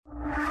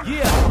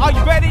Are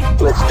you ready?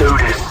 Let's do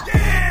this.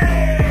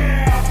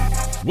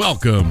 Yeah!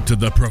 Welcome to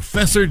the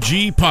Professor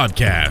G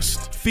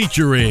Podcast,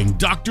 featuring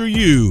Dr.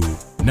 U.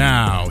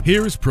 Now,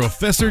 here's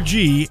Professor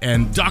G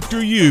and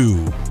Dr.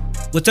 U.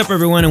 What's up,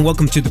 everyone, and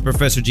welcome to the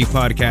Professor G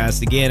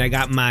Podcast. Again, I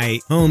got my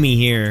homie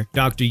here,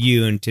 Dr.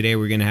 U, and today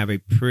we're going to have a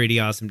pretty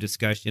awesome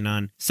discussion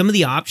on some of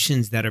the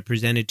options that are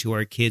presented to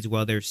our kids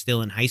while they're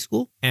still in high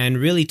school, and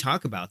really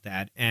talk about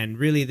that. And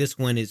really, this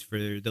one is for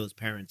those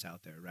parents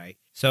out there, right?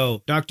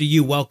 So, Dr.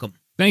 U, welcome.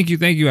 Thank you.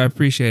 I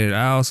appreciate it.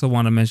 I also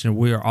want to mention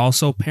we are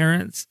also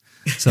parents.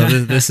 So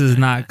this is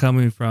not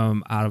coming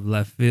from out of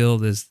left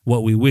field. It's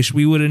what we wish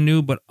we would have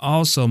knew, but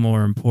also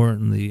more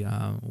importantly,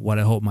 what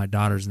I hope my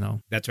daughters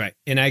know. That's right.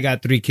 And I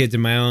got 3 kids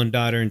of my own,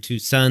 daughter and 2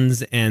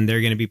 sons, and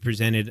they're going to be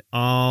presented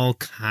all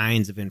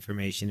kinds of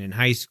information in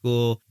high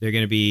school. They're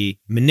going to be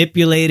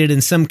manipulated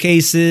in some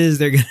cases.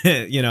 They're going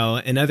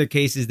to, in other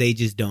cases, they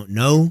just don't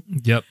know.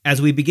 Yep.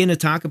 As we begin to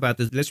talk about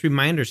this, let's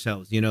remind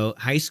ourselves,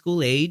 high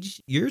school age,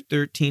 you're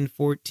 13,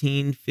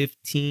 14,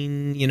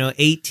 15,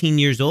 18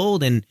 years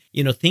old. And,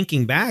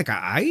 thinking back,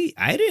 I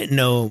didn't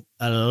know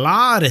a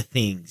lot of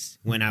things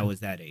when I was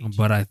that age.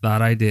 But I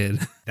thought I did.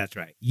 That's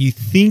right. You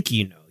think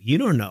you know. You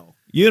don't know.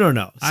 You don't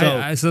know. So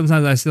I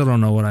sometimes I still don't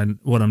know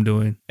what I'm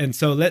doing. And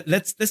so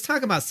let's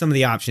talk about some of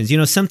the options.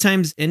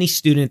 Sometimes any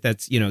student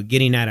that's,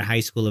 getting out of high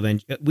school,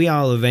 we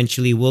all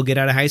eventually will get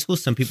out of high school.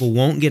 Some people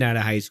won't get out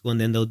of high school, and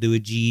then they'll do a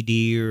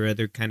GED or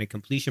other kind of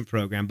completion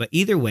program. But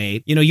either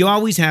way, you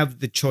always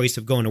have the choice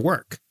of going to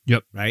work.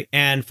 Yep. Right.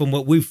 And from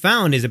what we've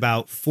found is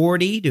about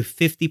 40 to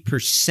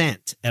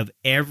 50% of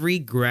every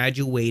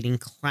graduating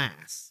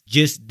class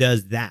just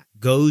does that,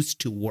 goes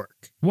to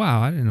work.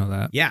 Wow, I didn't know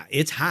that. Yeah,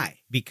 it's high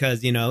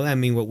because,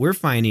 what we're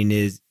finding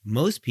is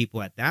most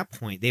people at that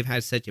point, they've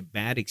had such a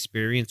bad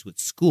experience with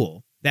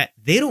school that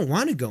they don't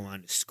want to go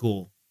on to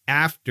school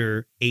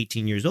after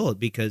 18 years old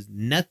because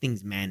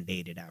nothing's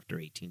mandated after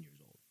 18 years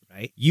old,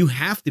 right? You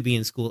have to be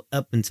in school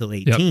up until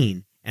 18.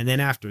 Yep. And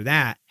then after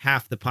that,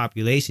 half the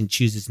population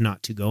chooses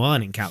not to go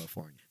on in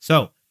California.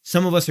 So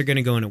some of us are going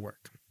to go into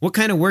work. What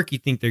kind of work you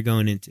think they're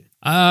going into?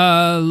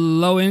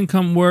 Low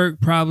income work,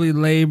 probably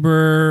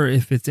labor.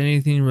 If it's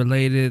anything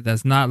related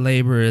that's not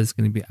labor, it's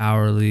going to be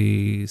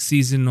hourly,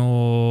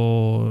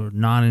 seasonal,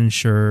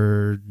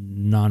 non-insured,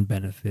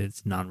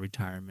 non-benefits,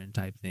 non-retirement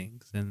type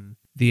things. And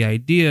the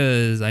idea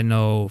is, I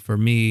know for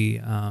me,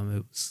 it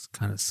was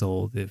kind of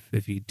sold.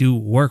 If you do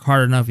work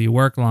hard enough, you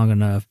work long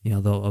enough,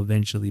 they'll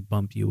eventually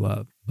bump you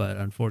up. But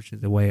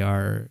unfortunately, the way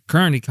our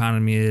current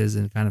economy is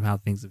and kind of how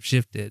things have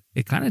shifted,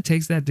 it kind of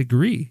takes that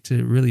degree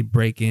to really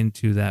break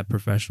into that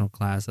professional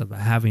class of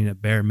having a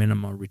bare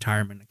minimum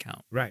retirement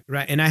account. Right.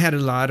 And I had a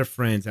lot of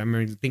friends. I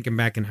remember thinking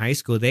back in high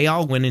school, they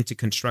all went into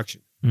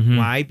construction. Mm-hmm.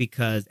 Why?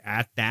 Because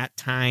at that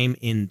time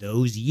in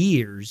those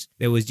years,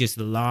 there was just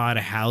a lot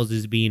of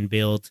houses being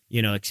built,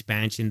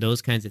 expansion,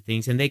 those kinds of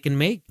things. And they can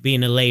make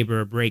being a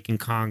laborer, breaking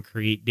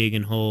concrete,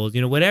 digging holes,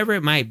 whatever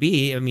it might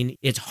be. I mean,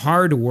 it's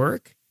hard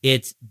work.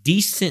 It's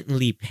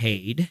decently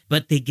paid,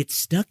 but they get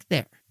stuck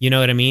there. You know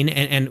what I mean?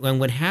 And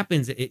what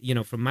happens,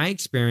 from my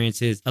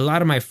experiences, a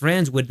lot of my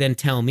friends would then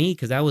tell me,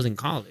 because I was in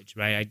college,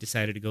 right? I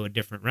decided to go a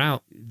different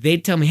route.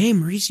 They'd tell me, hey,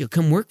 Mauricio,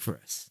 come work for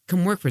us.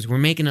 We're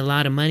making a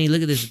lot of money.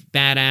 Look at this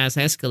badass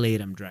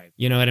Escalade I'm driving.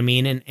 You know what I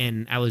mean?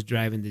 And I was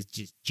driving this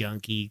just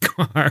junky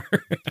car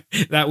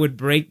that would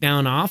break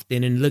down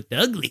often and looked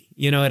ugly.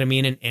 You know what I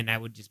mean? And I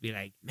would just be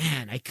like,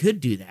 man, I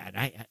could do that.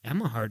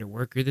 I'm a harder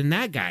worker than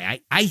that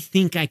guy. I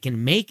think I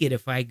can make it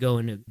if I go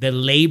into the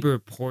labor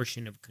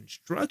portion of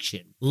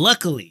construction.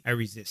 Luckily, I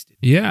resisted.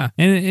 Yeah,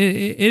 and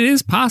it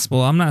is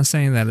possible. I'm not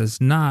saying that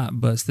it's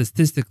not, but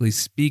statistically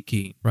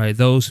speaking, right,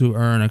 those who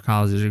earn a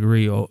college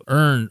degree will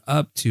earn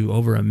up to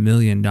over $1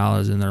 million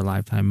in their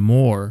lifetime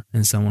more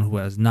than someone who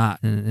has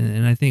not.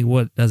 And I think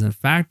what doesn't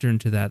factor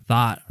into that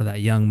thought or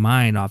that young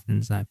mind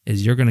oftentimes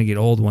is you're going to get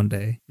old one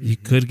day. Mm-hmm. You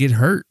could get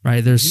hurt,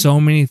 right? There's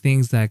so many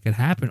things that could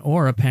happen,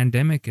 or a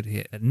pandemic could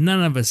hit that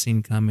none of us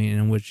seen coming,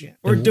 in which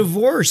or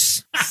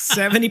divorce,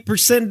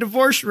 70%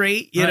 divorce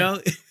rate, you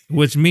know.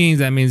 Which means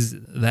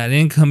that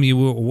income you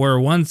were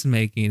once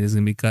making is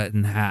going to be cut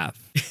in half.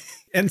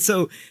 And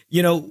so,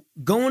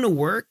 going to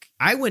work,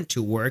 I went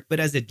to work, but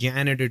as a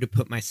janitor to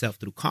put myself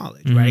through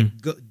college, mm-hmm.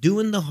 right?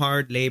 Doing the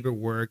hard labor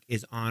work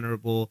is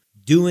honorable.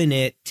 Doing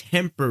it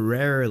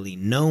temporarily,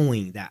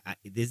 knowing that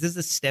this is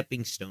a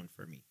stepping stone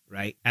for me,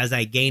 right? As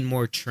I gain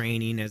more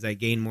training, as I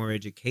gain more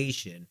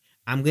education,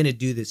 I'm going to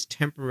do this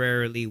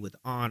temporarily with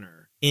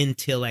honor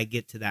until I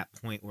get to that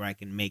point where I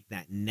can make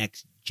that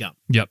next jump.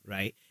 Yep.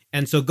 Right.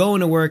 And so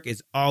going to work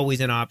is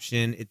always an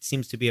option. It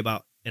seems to be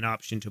about an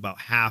option to about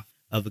half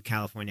of the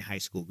California high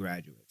school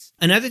graduates.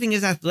 Another thing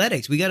is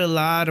athletics. We got a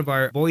lot of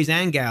our boys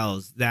and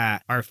gals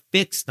that are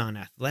fixed on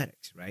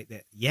athletics, right?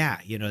 That,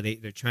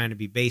 they're trying to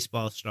be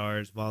baseball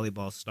stars,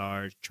 volleyball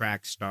stars,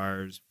 track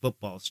stars,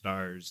 football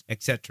stars,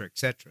 et cetera, et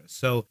cetera.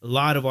 So a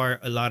lot of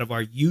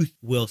our youth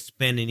will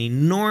spend an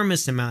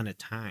enormous amount of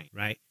time,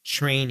 right,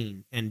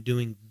 training and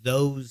doing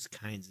those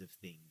kinds of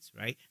things,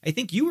 right? I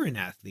think you were an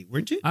athlete,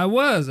 weren't you? I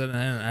was, and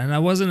I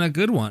wasn't a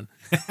good one.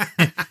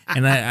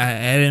 And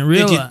I didn't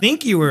realize. Did you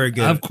think you were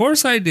good? Of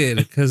course I did,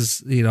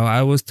 because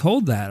I was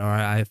told that, or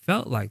I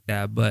felt like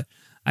that. But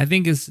I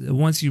think it's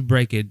once you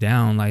break it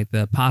down, like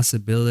the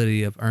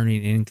possibility of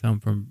earning income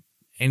from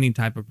any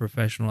type of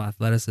professional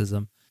athleticism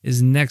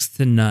is next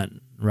to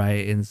none,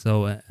 right? And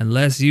so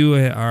unless you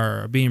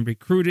are being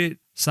recruited,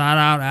 sought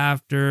out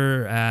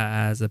after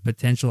as a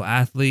potential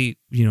athlete,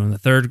 in the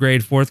third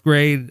grade, fourth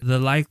grade, the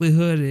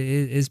likelihood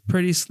is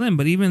pretty slim.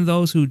 But even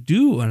those who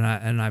do,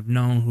 and I've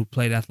known who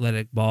played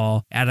athletic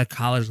ball at a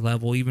college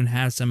level, even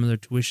had some of their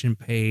tuition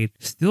paid,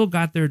 still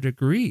got their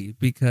degree,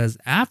 because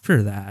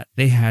after that,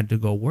 they had to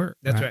go work.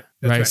 That's right.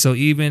 Right. So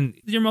even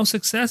your most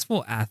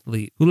successful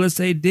athlete who, let's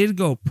say, did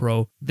go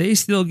pro, they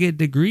still get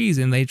degrees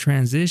and they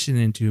transition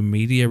into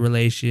media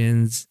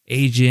relations,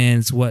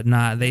 agents,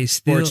 whatnot. They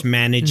still sports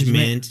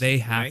management. They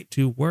have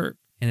to work.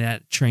 And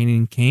that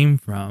training came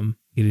from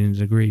getting a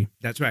degree.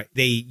 That's right.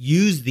 They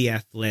use the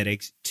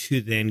athletics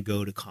to then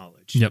go to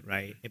college. Yep.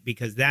 Right.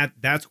 Because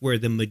that's where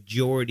the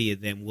majority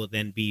of them will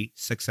then be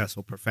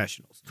successful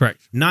professionals.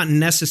 Correct. Not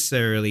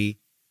necessarily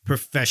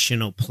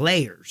professional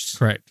players,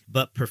 correct,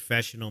 but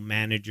professional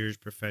managers,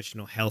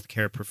 professional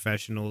healthcare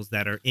professionals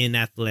that are in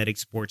athletic,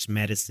 sports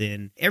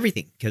medicine,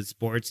 everything, because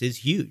sports is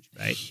huge,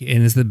 right?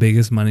 And it's the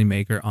biggest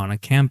moneymaker on a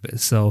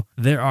campus. So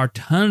there are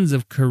tons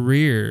of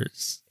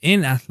careers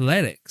in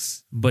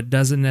athletics, but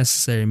doesn't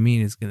necessarily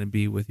mean it's going to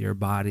be with your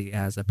body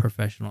as a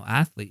professional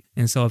athlete.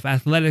 And so if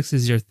athletics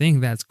is your thing,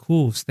 that's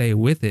cool. Stay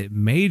with it,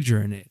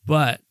 major in it.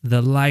 But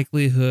the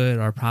likelihood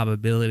or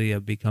probability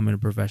of becoming a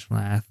professional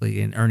athlete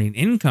and earning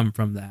income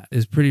from that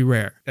is pretty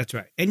rare. That's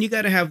right. And you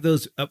got to have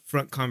those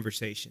upfront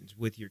conversations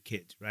with your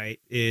kids, right?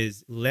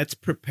 Let's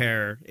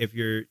prepare. If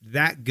you're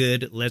that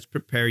good, let's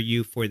prepare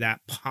you for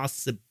that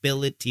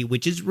possibility,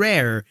 which is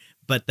rare.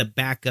 But the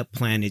backup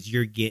plan is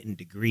you're getting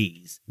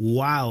degrees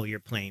while you're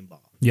playing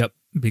ball. Yep.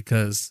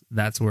 Because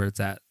that's where it's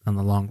at on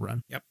the long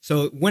run. Yep.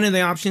 So one of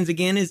the options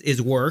again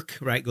is work,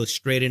 right? Go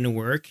straight into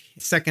work.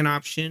 Second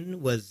option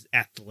was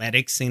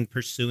athletics and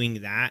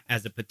pursuing that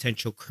as a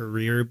potential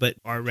career. But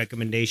our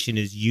recommendation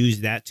is use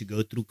that to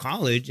go through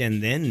college,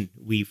 and then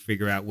we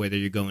figure out whether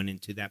you're going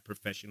into that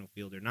professional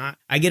field or not.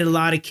 I get a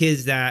lot of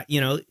kids that,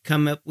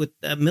 come up with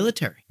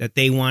military, that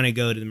they want to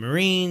go to the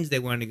Marines, they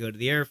want to go to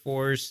the Air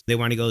Force, they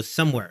want to go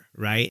somewhere,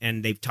 right?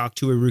 And they've talked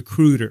to a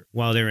recruiter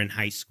while they're in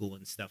high school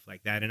and stuff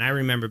like that. And I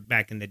remember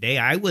back in the day,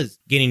 I was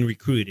getting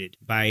recruited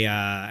by,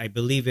 I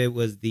believe it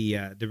was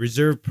the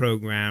reserve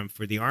program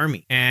for the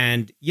Army.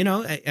 And,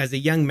 as a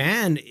young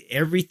man,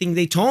 everything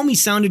they told me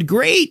sounded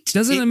great.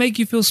 Doesn't it make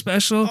you feel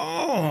special?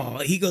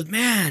 Oh, he goes,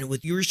 man,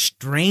 with your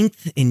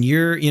strength and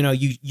your,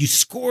 you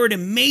scored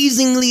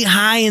amazingly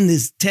high in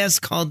this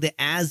test called the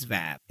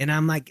ASVAB. And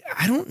I'm like,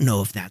 I don't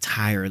know if that's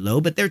high or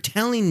low, but they're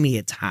telling me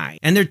it's high.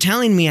 And they're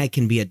telling me I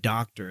can be a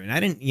doctor. And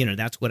I didn't,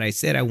 that's what I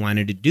said I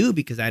wanted to do,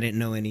 because I didn't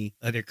know any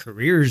other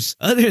careers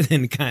other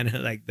than kind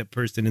of like the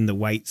person in the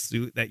white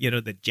suit that,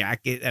 the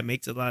jacket that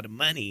makes a lot of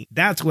money.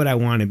 That's what I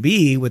want to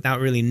be,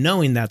 without really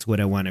knowing that's what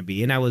I want to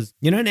be. And I was,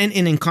 and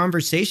in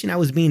conversation, I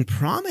was being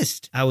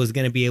promised I was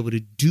going to be able to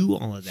do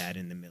all of that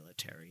in the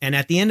military. And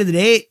at the end of the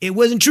day, it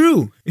wasn't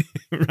true,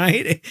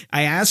 right?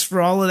 I asked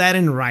for all of that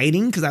in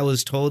writing because I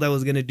was told I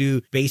was going to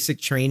do basic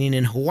training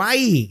in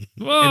Hawaii.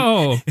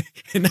 Whoa.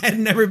 And I had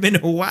never been to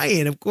Hawaii.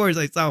 And of course,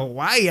 I saw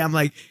Hawaii. I'm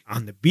like,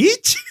 on the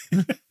beach?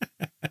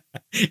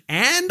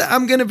 And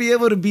I'm going to be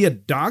able to be a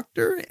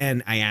doctor?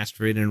 And I asked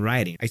for it in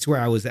writing. I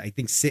swear I was,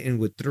 sitting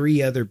with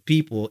 3 other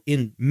people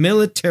in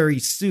military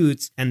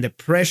suits, and the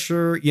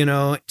pressure,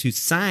 to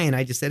sign,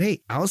 I just said,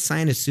 hey, I'll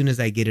sign as soon as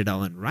I get it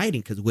all in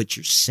writing, because what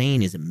you're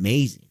saying is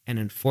amazing. And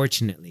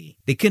unfortunately,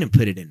 they couldn't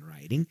put it in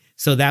writing.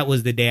 So that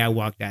was the day I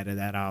walked out of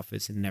that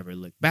office and never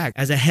looked back.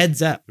 As a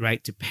heads up,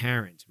 right, to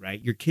parents,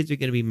 right? Your kids are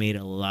going to be made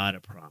a lot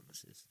of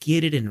promises.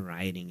 Get it in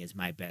writing is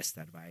my best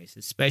advice,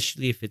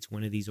 especially if it's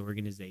one of these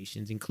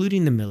organizations,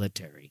 including the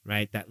military,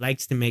 right, that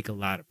likes to make a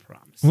lot of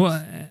promises.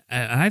 Well,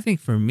 I think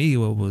for me,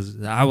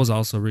 I was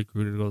also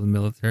recruited to go to the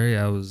military.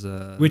 I was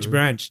which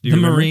branch? The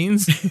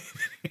Marines.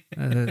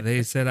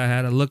 They said I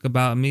had a look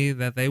about me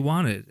that they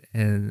wanted,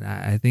 and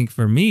I think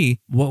for me,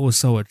 what was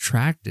so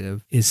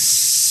attractive is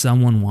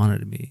someone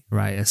wanted me,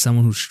 right? As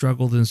someone who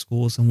struggled in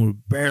school, someone who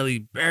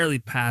barely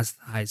passed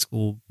high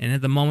school, and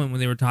at the moment when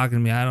they were talking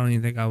to me, I don't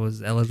even think I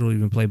was eligible to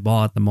even play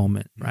ball at the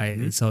moment, right?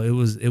 Mm-hmm. And so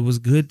it was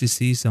good to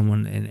see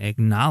someone and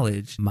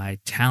acknowledge my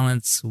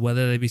talents,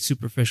 whether they be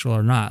superficial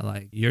or not.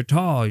 Like, you're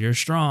tall, you're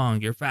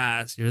strong, you're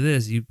fast, you're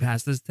this, you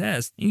passed this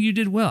test, and you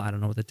did well. I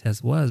don't know what the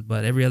test was,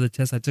 but every other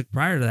test I took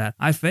prior to that,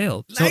 I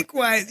failed.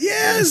 Likewise,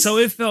 yes. So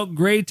it felt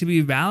great to be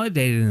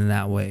validated in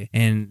that way.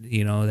 And,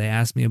 they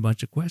asked me a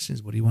bunch of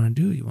questions. What do you want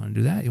to do? You want to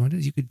do that? You want to do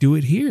this? You could do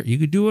it here. You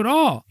could do it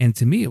all. And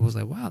to me, it was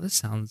like, wow, this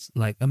sounds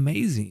like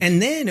amazing.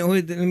 And then,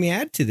 let me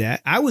add to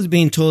that. I was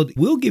being told,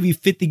 we'll give you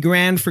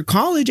 $50,000 for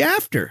college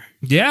after.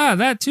 Yeah,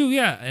 that too.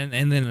 Yeah.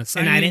 And then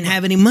and I didn't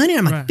have any money.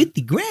 I'm like,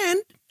 $50,000?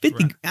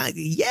 50, right.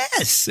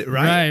 Yes,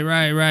 right?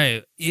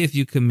 Right. If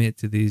you commit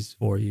to these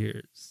 4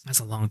 years. That's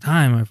a long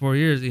time. 4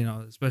 years,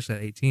 especially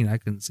at 18, I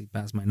couldn't see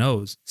past my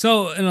nose.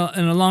 So in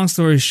a long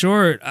story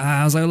short,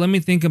 I was like, let me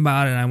think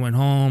about it. And I went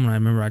home, and I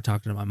remember I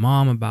talked to my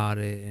mom about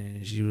it,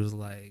 and she was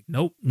like,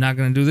 nope, not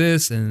going to do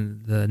this.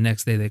 And the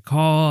next day they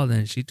called,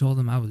 and she told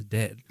them I was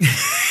dead.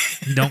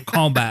 Don't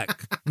call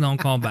back. Don't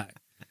call back.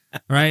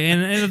 Right.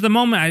 And at the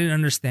moment I didn't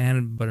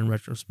understand, but in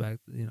retrospect,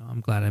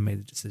 I'm glad I made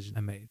the decision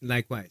I made.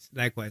 Likewise.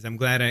 I'm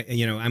glad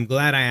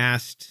I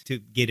asked to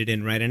get it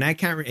in right. And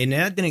and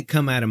that didn't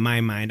come out of my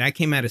mind. I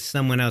came out of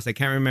someone else. I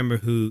can't remember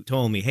who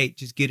told me, hey,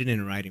 just get it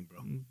in writing,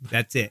 bro.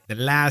 That's it. The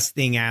last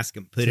thing, ask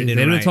them, put it in writing.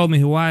 They would have told me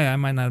Hawaii, I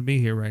might not be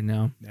here right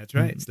now. That's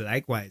right. It's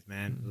likewise,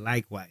 man.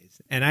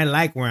 Likewise. And I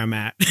like where I'm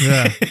at.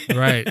 Yeah.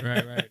 Right.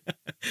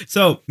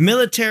 So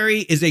military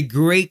is a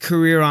great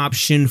career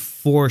option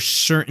for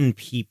certain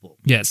people.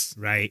 Yes.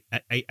 Right.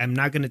 I'm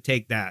not going to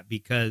take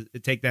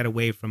that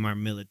away from our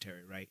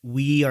military. Right.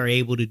 We are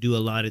able to do a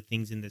lot of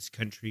things in this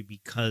country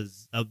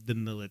because of the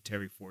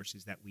military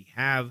forces that we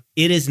have.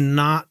 It is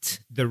not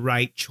the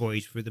right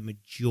choice for the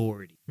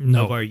majority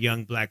of our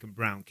young black and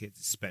brown kids,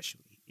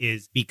 especially,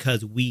 is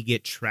because we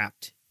get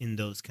trapped in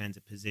those kinds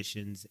of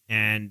positions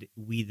and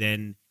we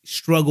then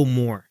struggle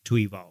more to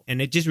evolve.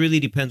 And it just really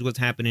depends what's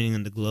happening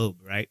in the globe,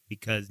 right?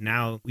 Because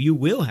now you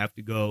will have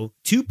to go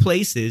to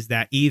places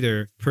that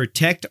either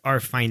protect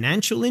our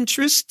financial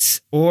interests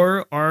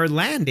or our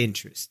land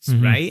interests,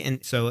 right?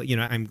 And so,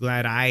 I'm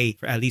glad I,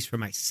 at least for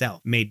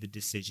myself, made the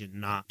decision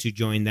not to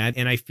join that.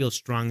 And I feel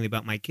strongly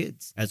about my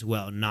kids as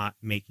well, not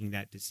making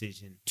that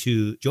decision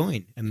to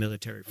join a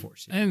military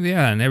force. And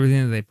and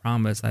everything that they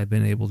promise, I've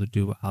been able to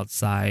do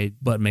outside,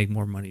 but make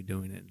more money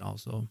doing it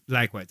also.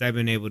 Likewise, I've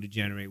been able to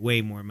generate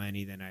way more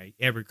money than I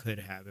ever could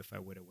have if I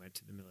would have went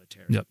to the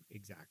military. Yep.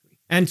 Exactly.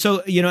 And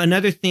so,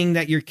 another thing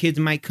that your kids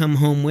might come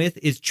home with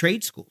is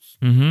trade schools,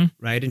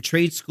 right? And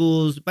trade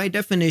schools, by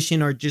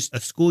definition, are just a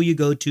school you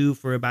go to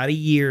for about a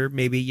year,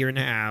 maybe a year and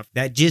a half,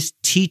 that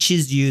just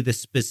teaches you the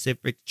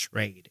specific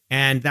trade.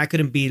 And that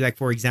could be like,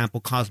 for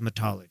example,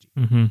 cosmetology.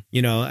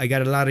 I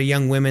got a lot of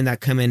young women that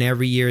come in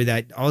every year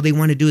that all they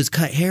want to do is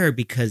cut hair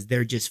because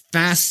they're just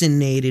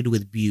fascinated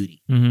with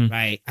beauty,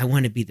 right? I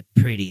want to be the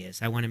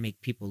prettiest. I want to make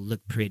people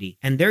look pretty.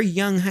 And they're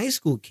young high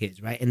school kids,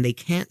 right? And they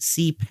can't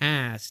see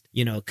past,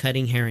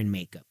 cutting hair and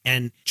makeup.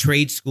 And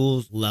trade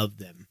schools love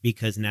them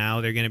because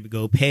now they're going to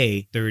go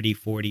pay $30,000,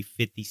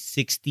 $40,000,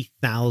 $50,000,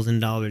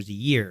 $60,000 a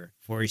year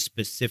for a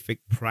specific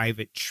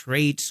private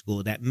trade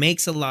school that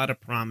makes a lot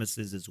of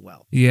promises as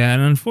well. Yeah,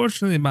 and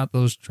unfortunately about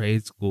those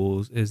trade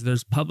schools is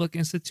there's public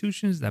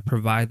institutions that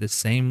provide the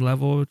same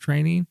level of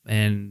training,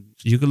 and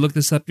you can look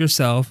this up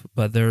yourself,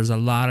 but there's a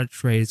lot of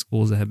trade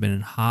schools that have been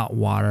in hot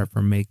water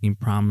for making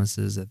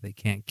promises that they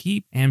can't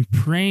keep and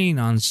preying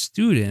on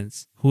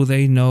students who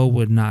they know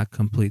would not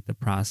complete the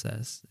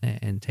process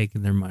and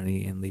taking their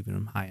money and leaving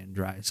them high and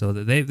dry. So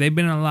they've been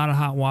in a lot of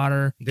hot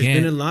water. There's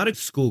been a lot of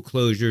school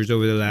closures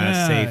over the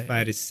last, say,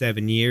 5 to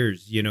 7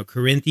 years.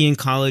 Corinthian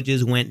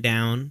colleges went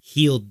down.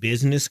 Heald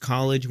Business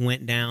College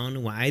went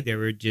down. Why? They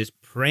were just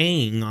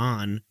preying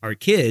on our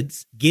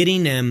kids,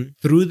 getting them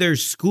through their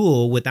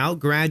school without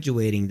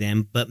graduating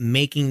them, but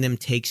making them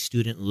take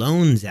student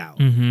loans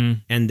out.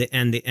 And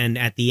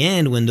at the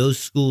end, when those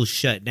schools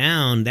shut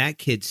down, that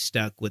kid's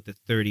stuck with a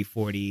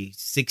 $30,000, $40,000,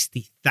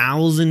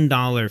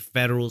 $60,000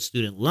 federal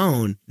student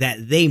loan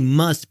that they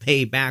must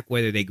pay back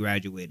whether they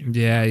graduated.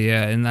 Yeah.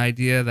 And the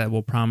idea that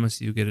we'll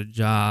promise you get a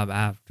job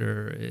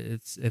after,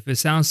 if it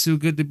sounds too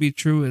good to be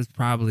true, it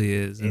probably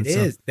is. It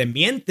is. Te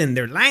mienten.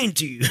 They're lying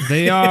to you.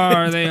 They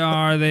are.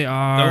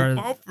 Don't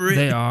fall for it.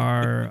 They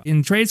are.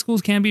 And trade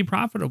schools can be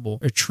profitable.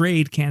 Or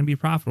trade can be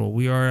profitable.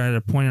 We are at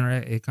a point in our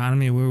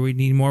economy where we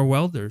need more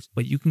welders,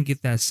 but you can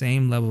get that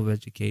same level of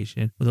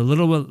education with a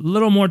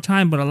little more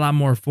time, but a lot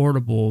more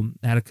affordable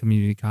at a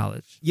community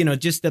college.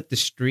 Just up the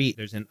street,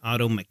 there's an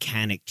auto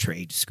mechanic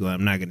trade school.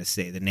 I'm not going to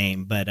say the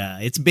name, but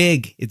it's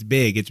big.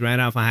 It's right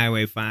off of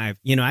Highway 5.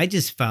 I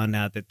just found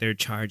out that they're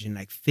charging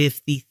like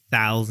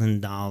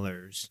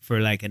 $50,000 for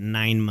like a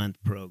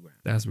 9-month program.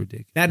 That's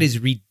ridiculous. That is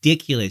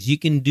ridiculous. You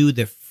can do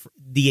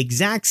the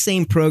exact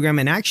same program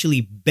and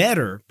actually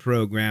better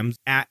programs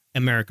at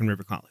American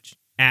River College,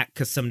 at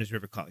Cosumnes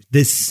River College.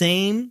 The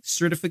same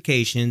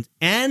certifications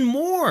and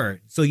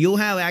more. So you'll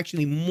have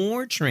actually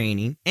more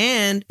training.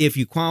 And if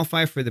you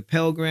qualify for the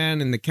Pell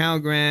Grant and the Cal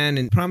Grant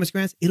and Promise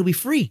Grants, it'll be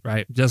free.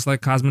 Right. Just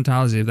like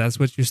cosmetology. If that's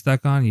what you're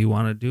stuck on, you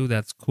want to do,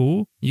 that's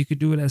cool. You could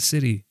do it at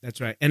City.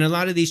 That's right. And a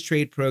lot of these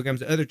trade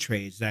programs, other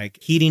trades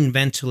like heating,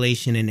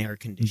 ventilation, and air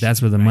conditioning.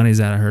 That's where the money's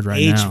at, I heard now.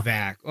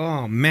 HVAC.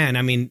 Oh, man.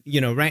 I mean,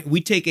 right?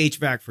 We take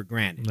HVAC for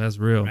granted. That's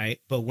real. Right?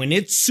 But when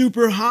it's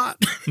super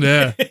hot.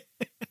 Yeah.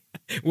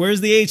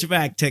 Where's the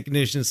HVAC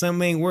technician?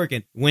 Something ain't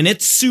working. When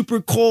it's super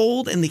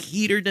cold and the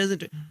heater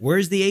doesn't,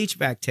 where's the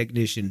HVAC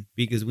technician?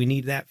 Because we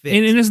need that fixed.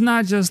 And it's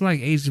not just like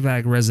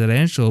HVAC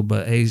residential,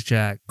 but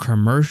HVAC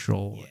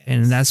commercial. Yes.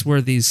 And that's where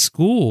these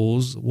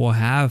schools will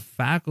have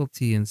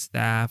faculty and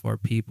staff or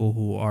people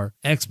who are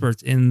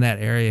experts in that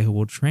area who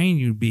will train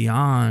you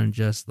beyond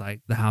just like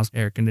the house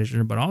air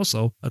conditioner, but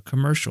also a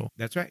commercial.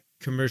 That's right.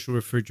 commercial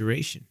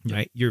refrigeration,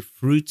 right? Your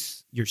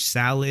fruits, your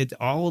salads,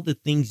 all the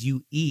things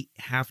you eat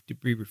have to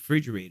be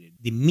refrigerated.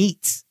 The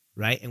meats,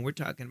 right? And we're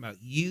talking about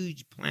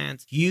huge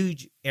plants,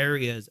 huge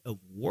areas of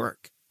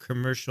work,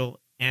 commercial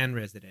and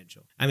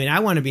residential. I mean, I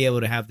want to be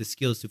able to have the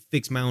skills to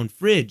fix my own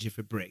fridge if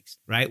it breaks,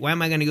 right? Why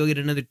am I going to go get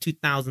another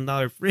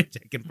 $2,000 fridge?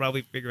 I can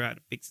probably figure out how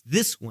to fix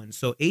this one.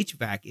 So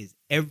HVAC is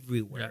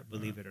everywhere,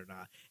 believe it or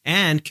not.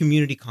 And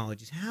community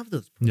colleges have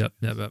those programs.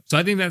 Yep. So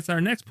I think that's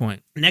our next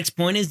point. Next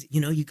point is,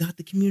 you got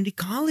the community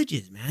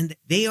colleges, man.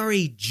 They are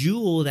a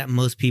jewel that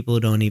most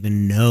people don't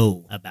even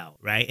know about,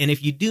 right? And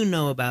if you do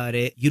know about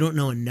it, you don't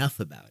know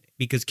enough about it.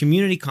 Because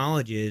community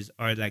colleges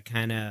are like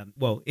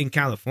in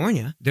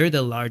California, they're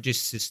the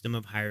largest system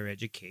of higher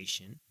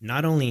education,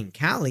 not only in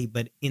Cali,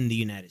 but in the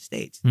United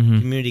States.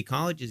 Community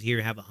colleges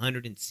here have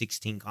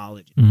 116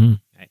 colleges.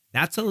 Right?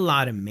 That's a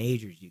lot of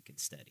majors you can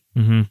study.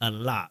 A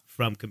lot,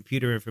 from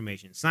computer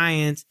information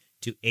science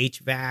to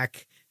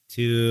HVAC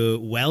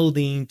to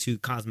welding to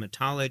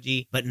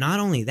cosmetology. But not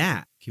only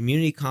that,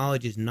 community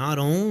colleges not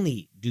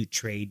only do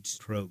trades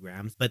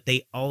programs, but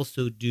they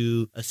also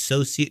do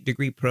associate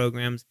degree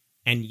programs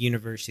and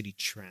university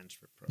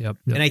transfer program.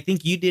 Yep. And I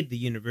think you did the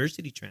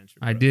university transfer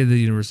program. I did the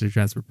university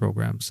transfer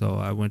program. So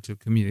I went to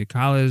community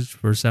college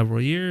for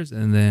several years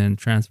and then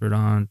transferred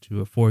on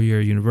to a 4-year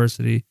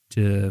university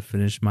to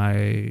finish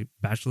my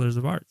bachelor's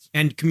of arts.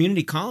 And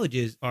community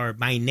colleges are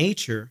by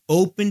nature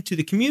open to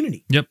the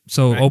community. Yep.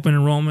 So right? Open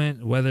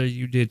enrollment, whether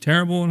you did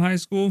terrible in high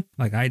school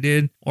like I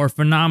did, or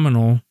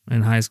phenomenal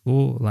in high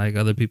school like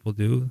other people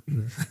do.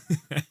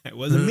 It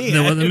wasn't me.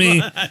 It wasn't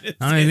me. I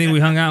don't even think we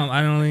hung out.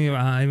 I don't think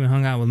I even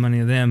hung out with many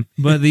of them.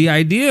 But the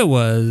idea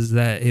was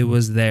that it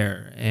was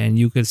there and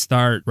you could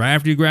start right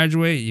after you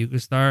graduate. You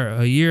could start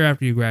a year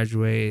after you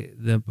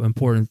graduate. The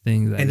important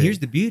thing and here's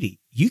the beauty.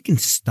 You can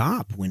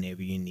stop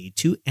whenever you need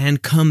to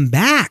and come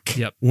back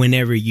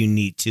whenever you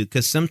need to,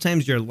 because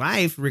sometimes your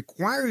life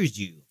requires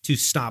you to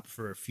stop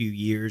for a few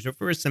years or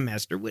for a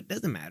semester, what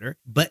doesn't matter.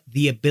 But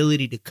the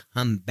ability to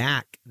come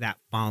back that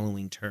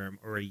following term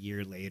or a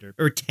year later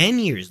or 10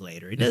 years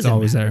later, it's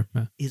always matter,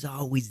 there. Is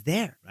always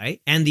there,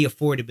 right? And the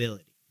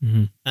affordability,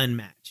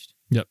 unmatched.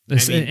 Yep.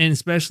 And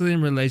especially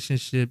in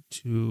relationship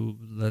to,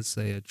 let's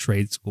say, a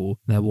trade school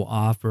that will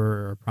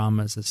offer or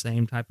promise the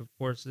same type of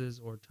courses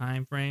or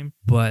time frame,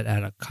 but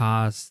at a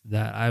cost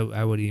that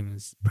I would even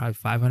probably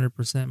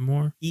 500%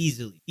 more.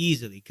 Easily.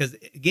 Because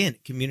again,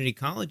 community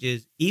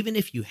colleges, even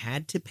if you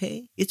had to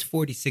pay, it's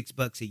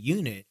 $46 a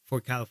unit for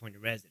California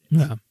residents.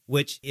 Yeah.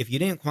 Which if you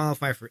didn't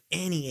qualify for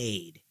any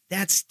aid,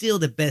 that's still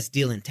the best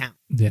deal in town.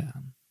 Yeah.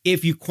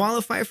 If you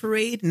qualify for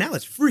aid, now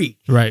it's free.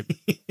 Right.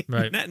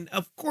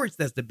 Of course,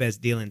 that's the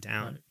best deal in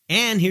town. Right.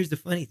 And here's the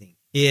funny thing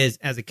is,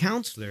 as a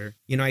counselor,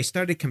 I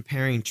started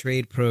comparing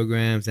trade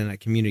programs and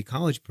like community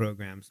college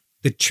programs.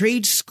 The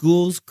trade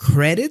schools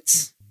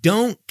credits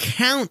don't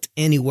count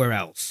anywhere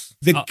else.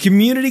 The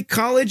community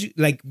college,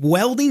 like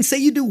welding, say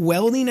you do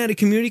welding at a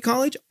community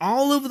college,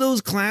 all of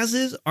those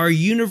classes are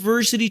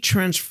university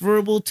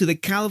transferable to the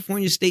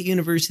California State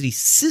University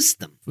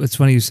system. It's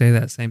funny you say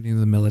that. Same thing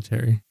with the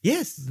military.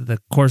 Yes. The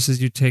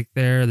courses you take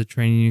there, the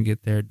training you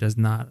get there does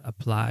not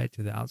apply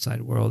to the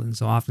outside world. And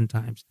so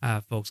oftentimes I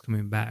have folks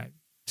coming back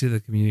to the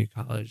community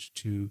college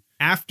to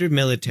after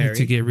military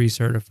to get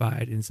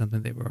recertified in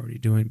something they were already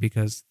doing,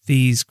 because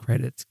these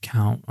credits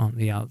count on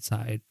the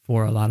outside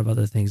for a lot of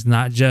other things,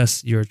 not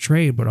just your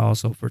trade, but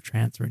also for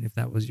transferring if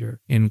that was your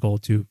end goal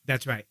too.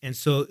 That's right. And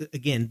so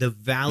again, the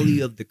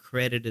value of the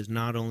credit is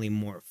not only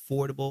more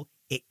affordable,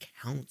 it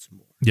counts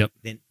more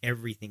than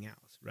everything else.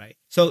 Right.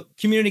 So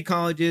community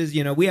colleges,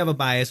 we have a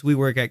bias. We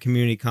work at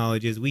community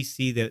colleges. We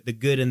see the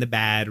good and the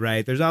bad,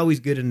 right? There's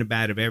always good and the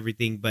bad of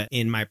everything. But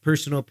in my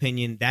personal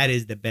opinion, that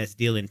is the best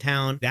deal in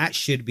town. That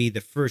should be the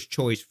first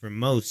choice for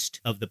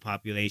most of the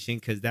population,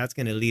 because that's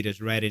going to lead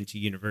us right into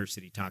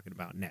university talking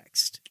about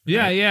next.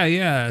 Right?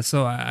 Yeah.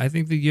 So I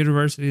think the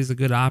university is a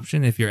good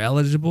option if you're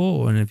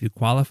eligible and if you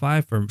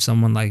qualify. For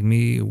someone like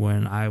me,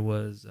 when I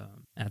was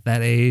at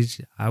that age,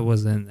 I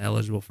wasn't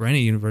eligible for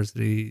any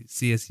university,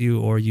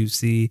 CSU or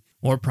UC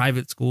or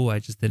private school. I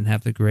just didn't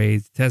have the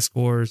grades, test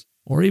scores,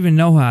 or even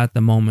know-how at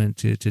the moment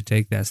to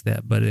take that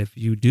step. But if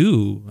you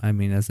do,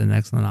 that's an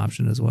excellent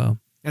option as well.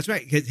 That's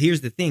right. Because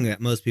here's the thing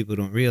that most people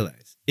don't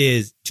realize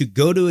is to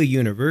go to a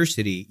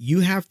university,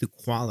 you have to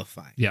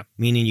qualify. Yeah.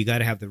 Meaning you got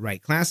to have the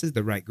right classes,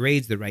 the right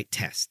grades, the right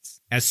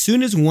tests. As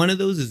soon as one of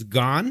those is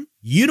gone,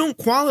 you don't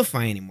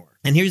qualify anymore.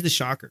 And here's the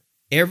shocker.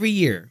 Every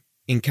year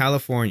in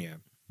California,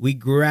 we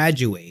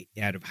graduate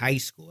out of high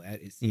school,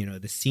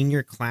 the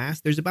senior class.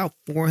 There's about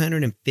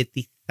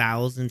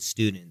 450,000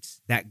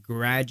 students that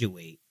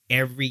graduate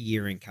every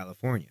year in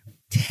California.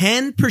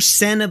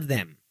 10% of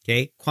them,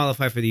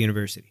 qualify for the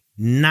university.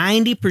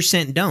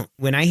 90% don't.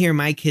 When I hear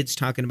my kids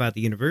talking about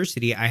the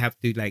university, I have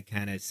to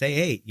kind of say,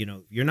 hey,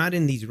 you're not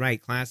in these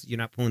right classes, you're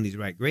not pulling these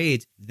right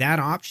grades. That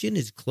option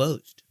is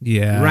closed.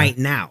 Yeah. Right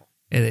now.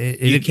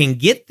 You can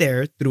get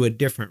there through a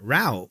different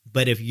route,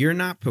 but if you're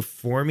not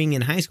performing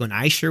in high school, and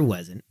I sure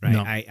wasn't, right?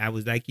 No. I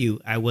was like you.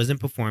 I wasn't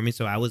performing,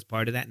 so I was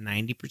part of that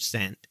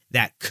 90%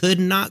 that could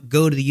not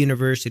go to the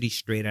university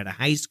straight out of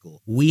high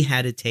school. We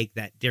had to take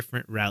that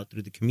different route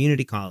through the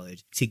community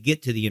college to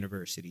get to the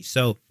university.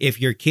 So if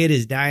your kid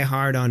is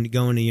diehard on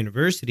going to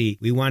university,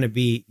 we want to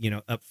be,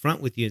 upfront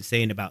with you and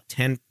saying about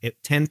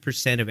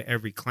 10% of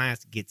every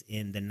class gets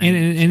in the 90%.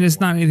 And it's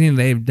not anything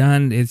they've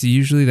done. It's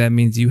usually that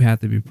means you have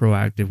to be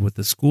proactive with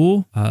the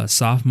school,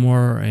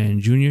 sophomore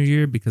and junior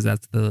year, because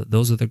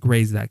those are the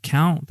grades that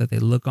count, that they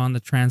look on the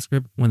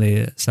transcript when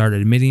they start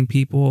admitting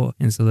people.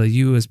 And so that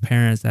you as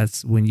parents,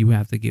 that's when you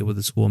have to get with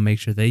the school and make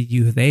sure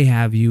they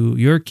have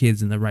your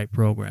kids in the right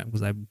program.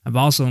 Because I've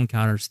also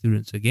encountered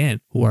students,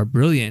 again, who are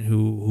brilliant,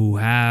 who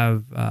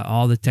have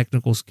all the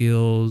technical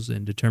skills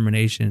and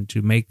determination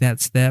to make that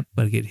step,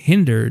 but get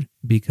hindered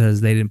because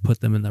they didn't put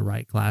them in the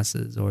right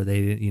classes, or they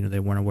didn't, they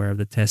weren't aware of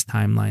the test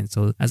timeline.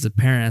 So as a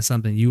parent, that's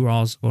something you are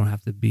also going to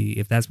have to be.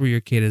 If that's where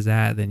your kid is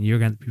at, then you're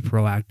going to be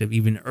proactive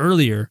even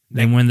earlier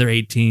than when they're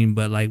 18.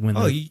 But like when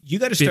you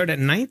got to start at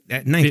ninth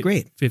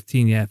grade.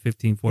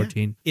 15,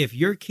 14. Yeah. If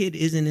your kid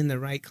isn't in the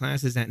right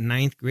classes at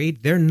ninth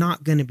grade, they're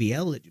not going to be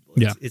eligible.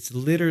 It's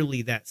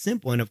literally that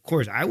simple. And of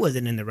course, I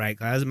wasn't in the right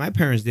class. My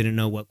parents didn't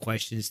know what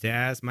questions to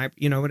ask.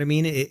 You know what I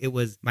mean? It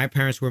was, my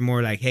parents were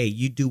more like, hey,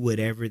 you do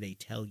whatever they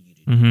tell you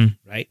to do.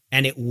 Right.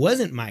 And it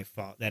wasn't my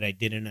fault that I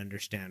didn't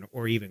understand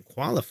or even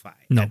qualify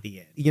at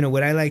the end.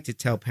 What I like to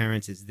tell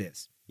parents is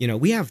this.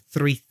 We have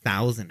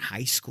 3,000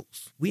 high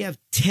schools. We have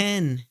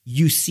 10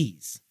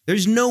 UCs.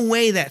 There's no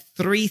way that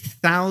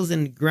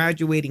 3,000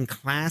 graduating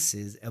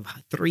classes of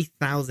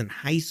 3,000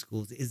 high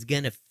schools is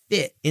going to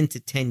fit into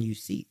 10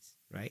 UCs,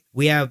 right?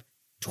 We have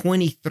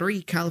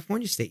 23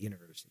 California state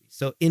universities.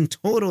 So in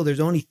total, there's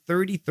only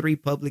 33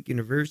 public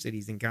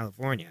universities in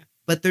California,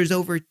 but there's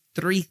over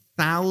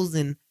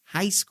 3,000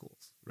 high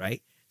schools,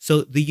 right?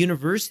 So the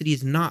university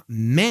is not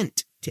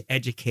meant to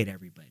educate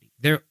everybody.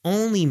 They're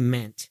only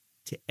meant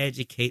to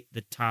educate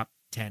the top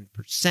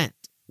 10%,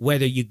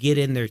 whether you get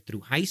in there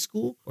through high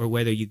school or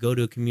whether you go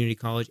to a community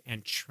college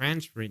and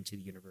transfer into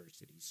the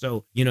university.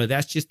 So,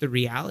 that's just the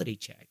reality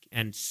check.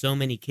 And so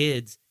many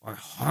kids are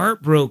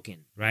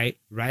heartbroken, right?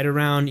 Right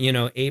around,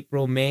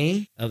 April,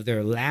 May of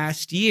their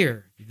last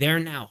year, they're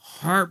now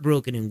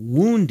heartbroken and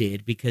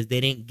wounded because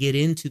they didn't get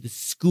into the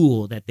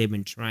school that they've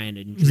been trying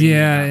to dream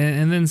about.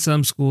 And then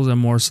some schools are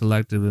more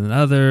selective than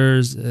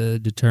others,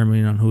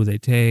 determining on who they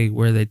take,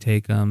 where they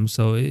take them.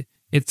 So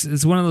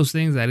it's one of those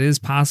things that is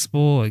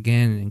possible.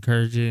 Again,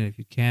 encourage it if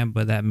you can,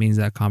 but that means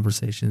that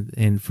conversation,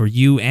 and for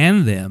you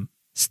and them,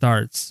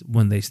 starts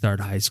when they start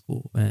high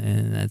school,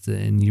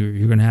 and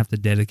you're going to have to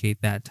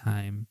dedicate that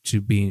time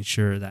to being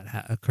sure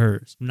that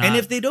occurs. And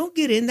if they don't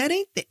get in, that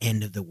ain't the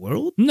end of the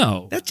world.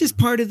 No, that's just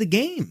part of the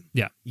game.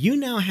 Yeah, you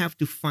now have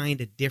to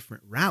find a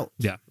different route.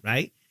 Yeah,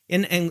 right.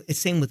 And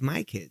same with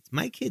my kids.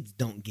 My kids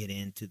don't get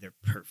into their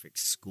perfect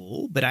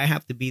school, but I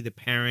have to be the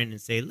parent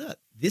and say, look,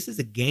 this is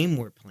a game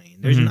we're playing.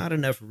 There's not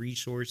enough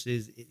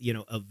resources,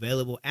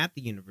 available at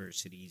the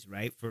universities,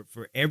 right?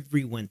 For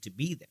everyone to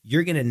be there.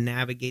 You're going to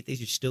navigate this.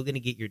 You're still going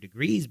to get your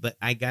degrees, but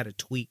I got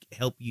to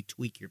help you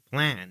tweak your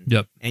plan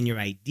and your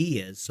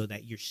ideas so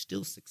that you're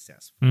still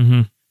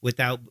successful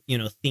without,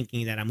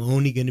 thinking that I'm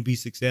only going to be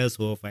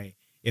successful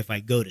if I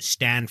go to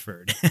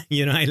Stanford.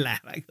 I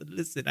laugh. I go,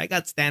 listen, I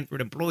got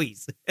Stanford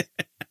employees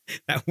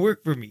that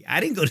work for me.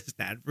 I didn't go to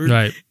Stanford,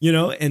 right?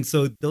 And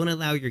so don't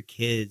allow your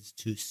kids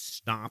to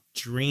stop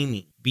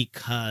dreaming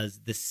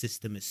because the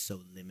system is so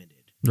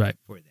limited, right,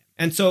 for them.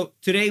 And so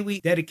today we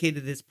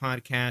dedicated this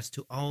podcast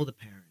to all the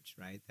parents,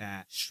 right,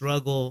 that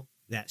struggle,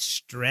 that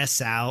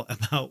stress out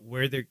about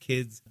where their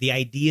kids, the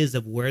ideas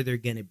of where they're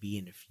going to be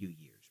in a few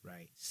years.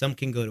 Right. Some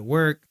can go to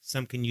work.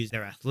 Some can use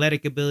their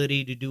athletic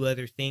ability to do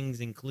other things,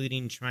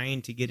 including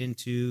trying to get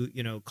into,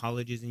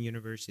 colleges and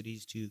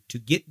universities to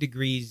get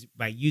degrees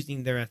by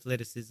using their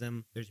athleticism.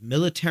 There's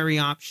military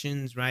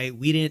options, right?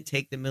 We didn't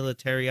take the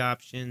military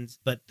options,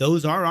 but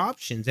those are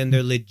options and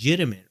they're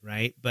legitimate,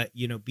 right? But,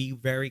 be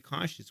very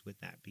cautious with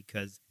that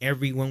because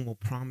everyone will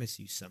promise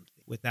you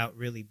something without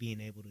really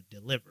being able to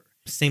deliver.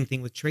 Same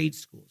thing with trade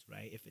schools,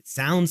 right? If it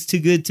sounds too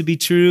good to be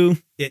true,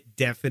 it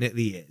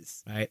definitely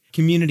is, right?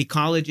 Community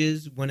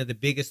colleges, one of the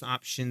biggest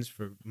options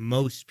for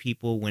most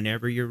people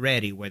whenever you're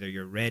ready, whether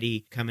you're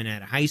ready coming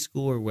out of high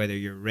school or whether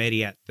you're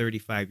ready at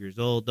 35 years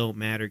old, don't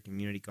matter.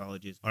 Community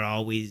colleges are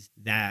always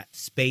that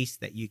space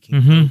that you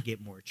can go get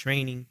more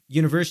training.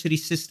 University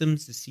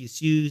systems, the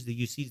CSUs, the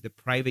UCs, the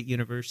private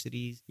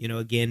universities,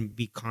 again,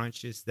 be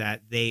conscious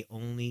that they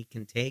only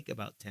can take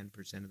about 10%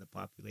 of the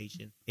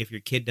population. If your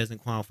kid doesn't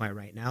qualify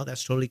right now,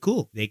 that's totally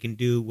cool. They can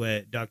do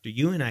what Dr.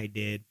 Yu and I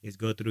did, is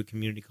go through a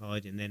community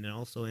college and then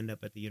also end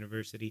up at the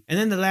university. And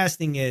then the last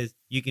thing is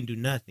you can do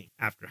nothing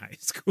after high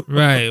school.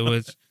 Right,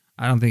 which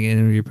I don't think any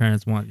of your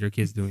parents want your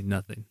kids doing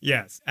nothing.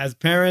 Yes. As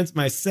parents,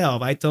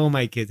 myself, I told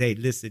my kids, hey,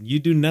 listen, you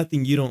do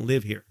nothing, you don't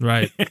live here.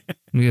 Right.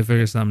 We can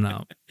figure something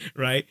out.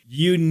 Right?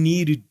 You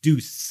need to do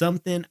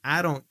something.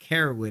 I don't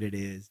care what it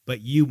is,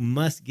 but you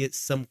must get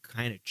some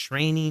kind of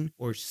training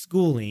or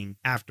schooling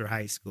after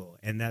high school.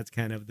 And that's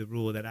kind of the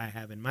rule that I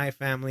have in my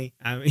family.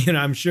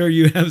 I'm sure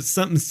you have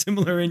something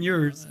similar in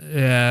yours.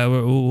 Yeah,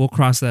 we'll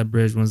cross that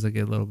bridge once they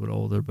get a little bit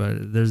older,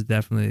 but there's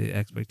definitely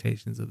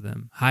expectations of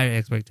them, higher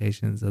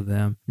expectations of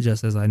them,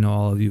 just as I know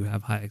all of you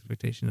have high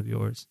expectation of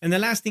yours. And the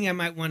last thing I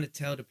might want to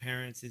tell the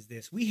parents is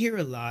this. We hear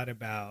a lot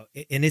about,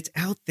 and it's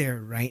out there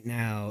right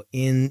now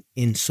in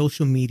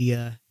social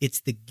media,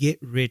 it's the get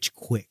rich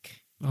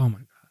quick. Oh my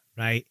God.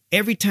 Right?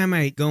 Every time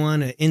I go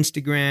on an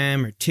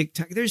Instagram or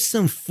TikTok, there's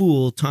some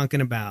fool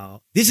talking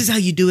about, this is how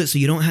you do it so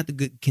you don't have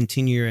to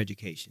continue your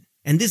education.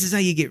 And this is how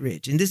you get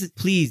rich. And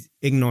please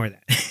ignore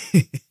that.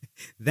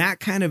 That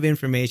kind of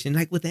information,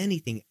 like with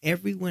anything,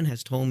 everyone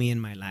has told me in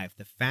my life,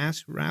 the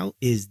fast route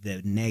is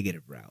the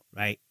negative route,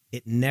 right?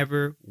 It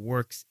never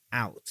works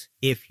out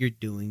if you're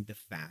doing the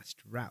fast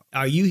route.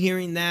 Are you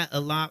hearing that a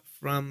lot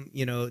from,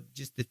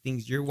 just the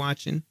things you're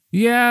watching?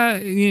 Yeah,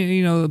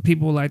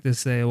 people like to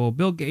say, well,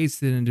 Bill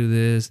Gates didn't do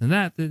this and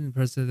that didn't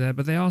pursue that,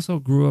 but they also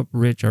grew up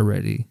rich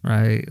already,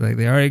 right? Like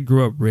they already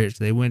grew up rich.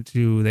 They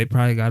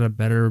probably got a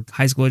better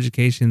high school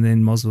education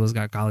than most of us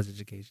got college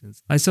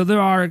educations. Like, so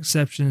there are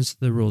exceptions to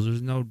the rules,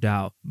 there's no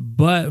doubt.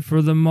 But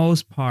for the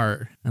most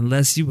part,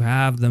 unless you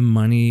have the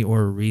money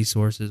or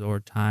resources or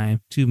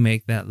time to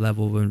make that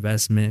level of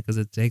investment, because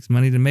it takes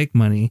money to make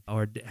money,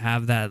 or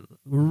have that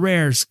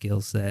rare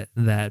skill set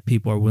that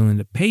people are willing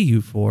to pay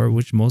you for,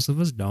 which most of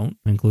us don't,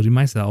 including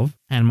myself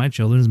and my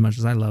children, as much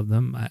as I love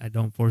them. I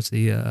don't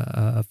foresee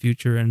a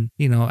future in,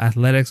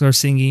 athletics or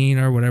singing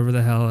or whatever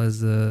the hell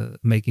is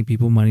making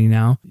people money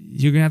now.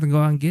 You're going to have to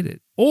go out and get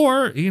it.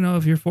 Or,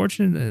 if you're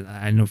fortunate,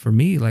 I know for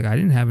me, like I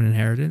didn't have an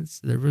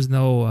inheritance. There was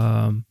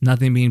no,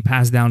 nothing being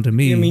passed down to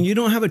me. I mean, you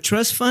don't have a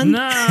trust fund?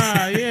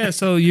 Nah, yeah.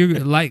 So you're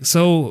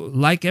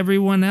like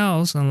everyone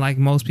else, and like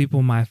most people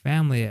in my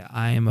family,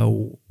 I am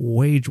a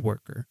wage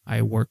worker.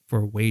 I work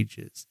for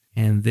wages.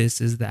 And this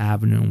is the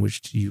avenue in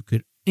which you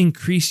could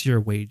increase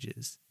your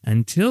wages.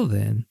 Until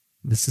then,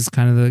 this is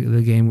kind of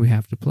the game we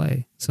have to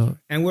play. So,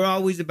 and we're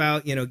always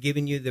about,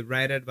 giving you the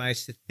right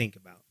advice to think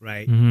about,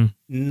 right? Mm-hmm.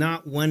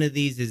 Not one of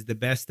these is the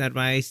best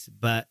advice,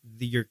 but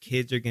your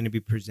kids are going to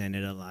be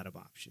presented a lot of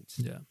options.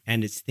 Yeah.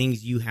 And it's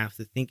things you have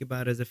to think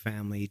about as a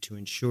family to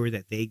ensure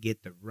that they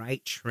get the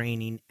right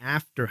training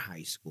after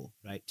high school,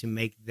 right? To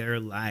make their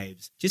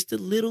lives just a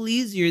little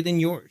easier than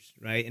yours,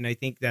 right? And I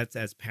think that's,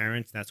 as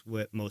parents, that's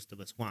what most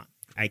of us want.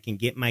 I can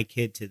get my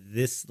kid to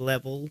this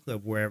level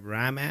of wherever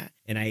I'm at,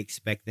 and I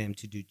expect them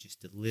to do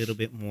just a little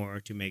bit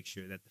more to make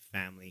sure that the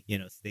family,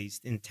 stays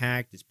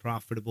intact, is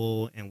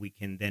profitable, and we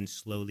can then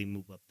slowly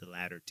move up the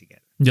ladder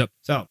together. Yep.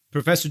 So,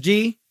 Professor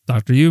G,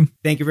 Dr. Yu,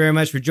 thank you very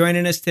much for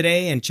joining us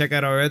today, and check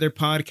out our other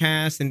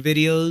podcasts and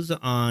videos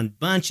on a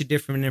bunch of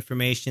different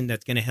information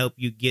that's going to help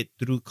you get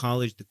through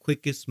college the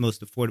quickest,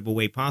 most affordable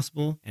way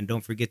possible. And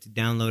don't forget to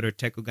download our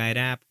Teco Guide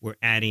app. We're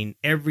adding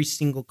every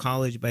single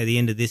college by the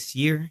end of this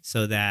year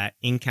so that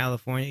in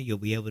California, you'll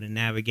be able to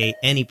navigate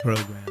any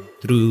program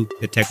through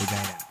the Teco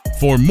Guide app.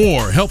 For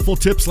more helpful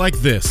tips like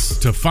this,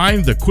 to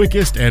find the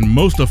quickest and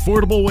most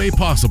affordable way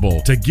possible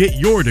to get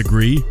your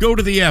degree, go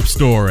to the App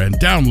Store and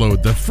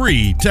download the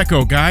free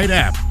Teco Guide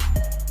app.